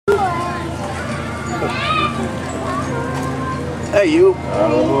Hey, you.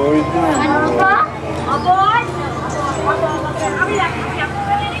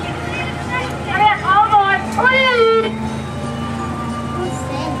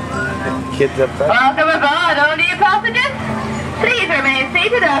 Kids up there. Welcome aboard, all new passengers. Please remain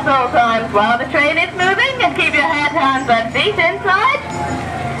seated at all times while the train is moving and keep your head, hands and feet inside.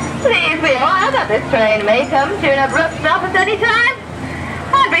 Please be aware that this train may come to an abrupt stop at any time.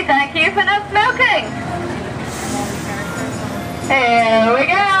 And we thank you for not smoking. Here we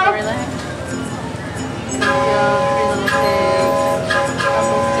go. Storyland.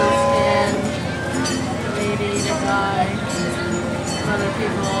 Lady, the guy, other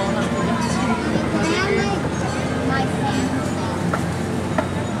people.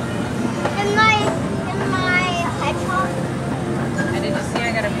 And my hedgehog. And did you see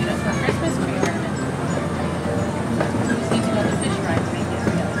I got a beautiful Christmas tree ornament? You just need to go to the fish fry to make it.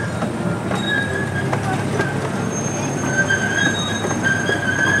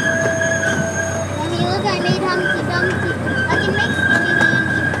 When you look, I made Humpty Dumpty. Like it makes Storyland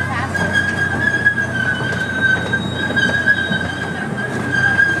even faster.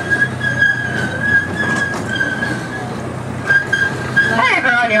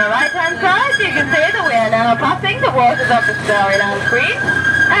 Over on your right-hand side, you can see that we are now passing the waters of the Storyland Queen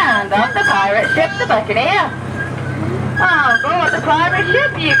and of the pirate ship, the Buccaneer. On board the pirate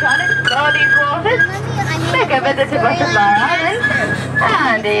ship, you can explore these waters, take a visit to Butterfly Island,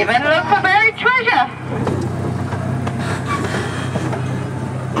 and even look for buried treasure.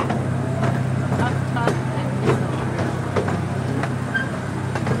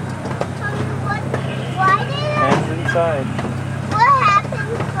 Hands inside. What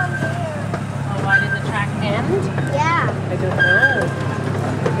happened from here? Oh, why did the track end? Yeah. I don't know.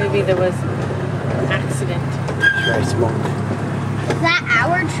 Maybe there was an accident. Sure, I smoked. Is that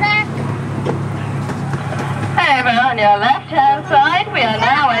our track? Over on your left-hand side, we are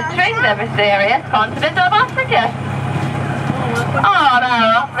now entering the mysterious continent of Africa. On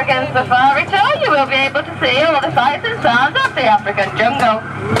our African safari tour, you will be able to see all the sights and sounds of the African jungle.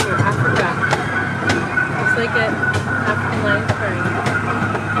 Ooh, Africa. It's like an African lion safari.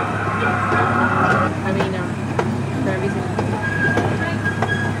 I mean, for everything.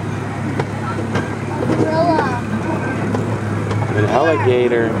 Gorilla. An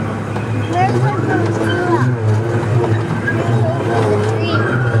alligator. Where's the gorilla?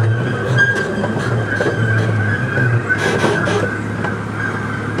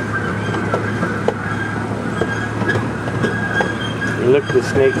 Look, the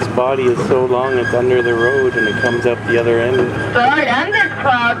snake's body is so long it's under the road and it comes up the other end. Storyland is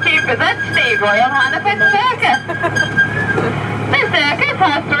proud to present the Royal Hannaford Circus. This circus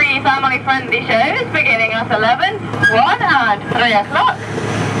has 3 family-friendly shows beginning at 11, 1 and 3 o'clock.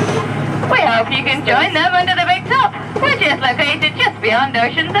 We hope you can join them under the big top, which is located just beyond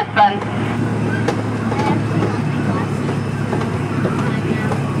Oceans of Fun.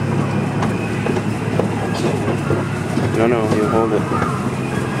 No, you hold it.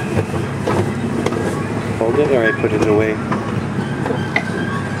 Hold it or I put it away.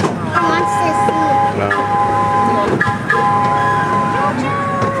 I want to see. No.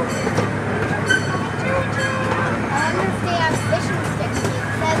 I wonder if they have fishing sticks. It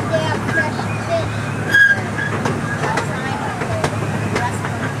says they have fresh fish. That's right.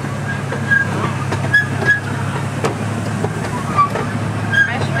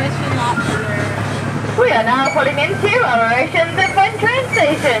 Fresh fish and lobster. We are now pulling into our Oceans of Fun train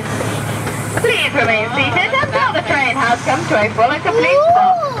station. Please remain seated until the train has come to a full and complete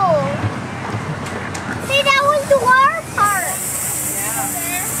stop. Ooh. See, that was the water park.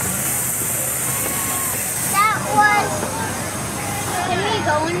 That was. Can we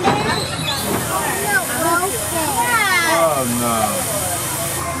go in there? No, broken. Yeah. Oh no.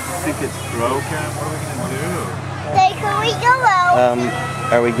 I think it's broken. What are we gonna do? Say, can we go out?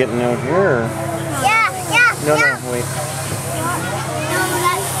 Are we getting out here? Or? Yeah. No, wait. No,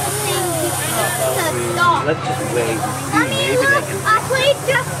 that's the thing. To stop. Let's just wait and see. Mommy, Maybe look, they can. I played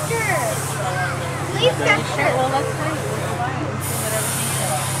Duster. Leave Duster. Well, let's wait. We'll try and see what everything is.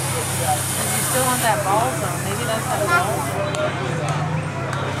 Because you still want that ball zone. Maybe that's that ball zone.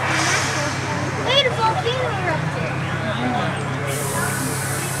 Wait, a volcano erupted.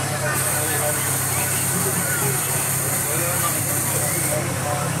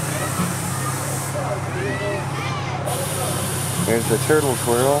 There's the turtle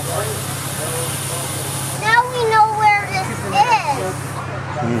twirl. Now we know where this is.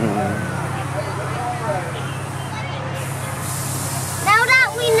 Now that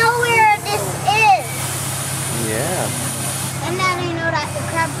we know where this is. Yeah. And now we know that the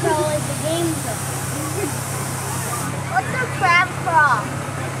crab crawl is the game zone. What's the crab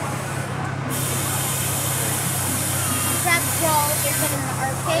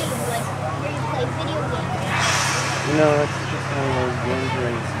arcade, like where you play video games. No, it's just one of those games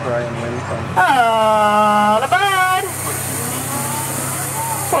where you try and win something. All aboard!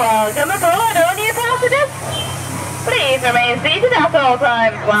 Welcome aboard, all new passengers. Please remain seated at all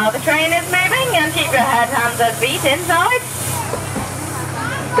times while the train is moving and keep your head, hands and feet inside.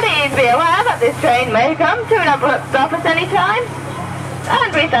 Please be aware that this train may come to an abrupt stop at any time.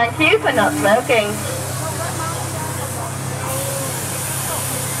 And we thank you for not smoking.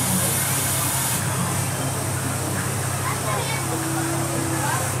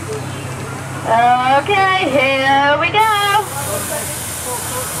 Okay, here we go.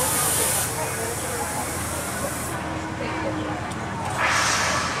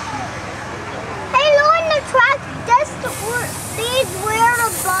 Hey, look on the track, that's where the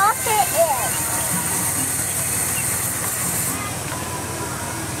bucket is.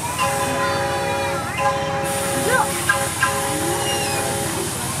 Look.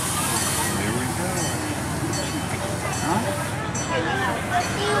 Here we go. What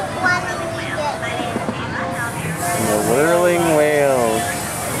do you want me to get? The whirling whales.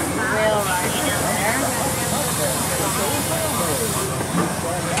 Rail ride there.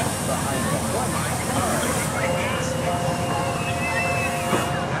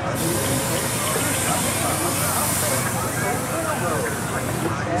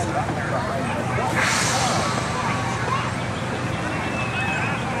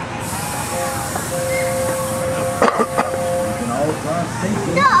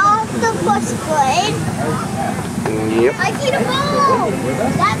 The octopus blade. Yep. I see the ball.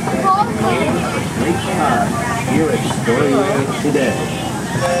 That's the ball blade. Here at Storyland today.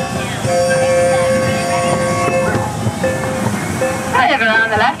 Over on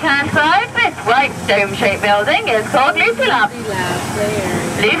the left-hand side, this white dome-shaped building is called Loopy Lab.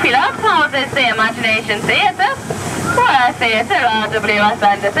 Loopy Lab houses the Imagination Theatre, where Theatre RWS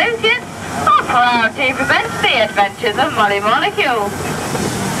and Associates are proud to present the adventures of Molly Molecule.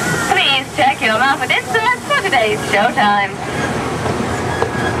 Please check your map and inserts for today's showtime.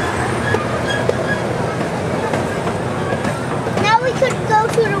 Now we could go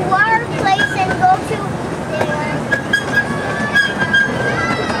to the water place and go to there.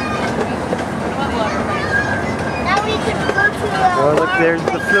 Now we could go to the Oh, look, water there's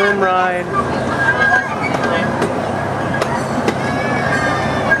the place. flume ride.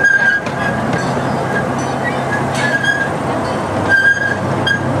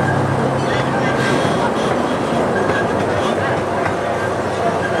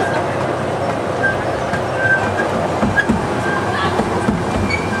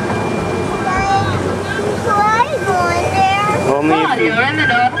 While you're in the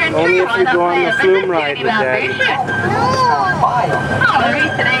North Country, Only if why you not go on play the a flume visit ride to with the Daddy. bamboo ship? Our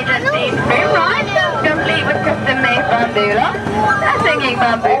recent agency's flume ride is complete with custom-made bamboo lots, a singing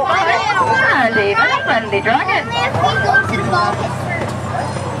bamboo forest, and even a friendly dragon. Only if we go to the bucket first.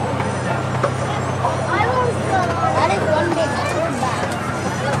 I won't go. That is one big tour bag.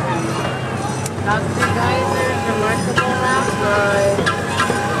 That's the geysers, remarkable raft ride.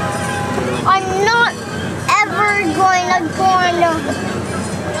 I'm not ever going to go on the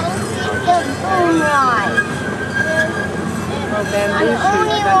boom ride. Oh, bamboo I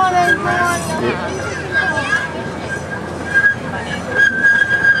only shoot. want to go on the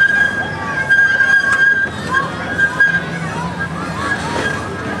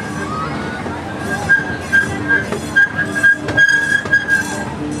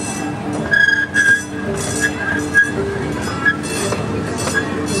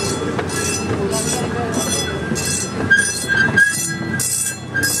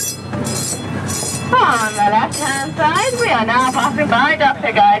On the left-hand side, we are now passing by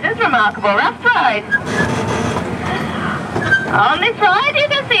Dr. Guy's remarkable raft ride. On this ride, you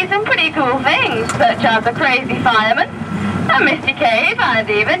can see some pretty cool things, such as a crazy fireman, a misty cave, and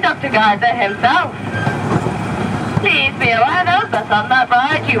even Dr. Geyser himself. Please be aware, though, that on that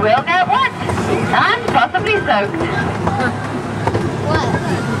ride you will get wet, and possibly soaked.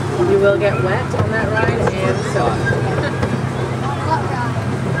 You will get wet on that ride and soaked.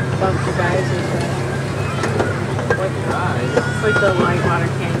 Dr. Geyser's ride. It's like the Whitewater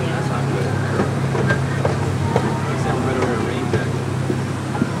Canyon.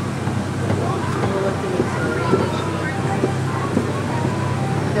 We're looking at some rain machine.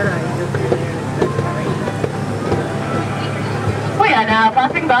 Then I go through there and it starts to rain. We are now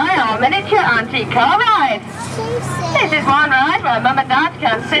passing by our miniature antique car ride. This is one ride where Mum and Dad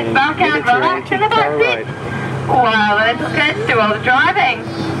can sit back and Miniature relax in the antique car back seat, ride. while the little kids do all the driving.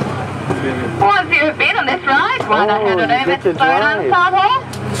 Once you have been on this ride, why not head on you over get to to Storyland drive. Town Hall,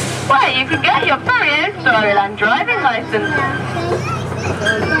 where you can get your very own Storyland driving license.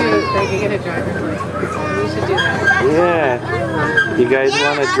 They can get a driver's license. We should do that. Yeah. You guys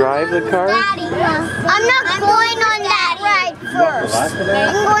want to drive the car? I'm not going on that ride first.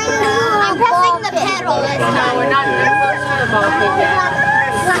 I'm pressing the pedal. No, we're not close to the ball pit yet.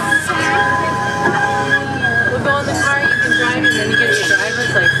 We'll go in the car, you can drive, and then you get your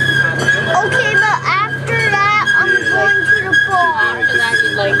driver's license. Okay, but after that, I'm going to the ball. After that,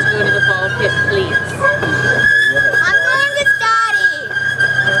 you'd like to go to the ball pit, please. I'm going to Daddy.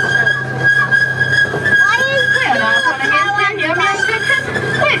 Why is We're now coming into your restrictions,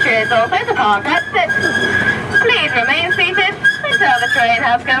 which is also the contact system. Please remain seated until the train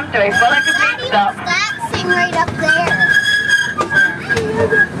has come to a full and complete stop. that thing right up there?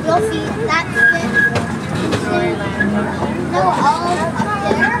 You'll see that thing. Storyland. No, all up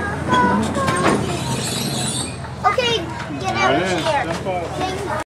there.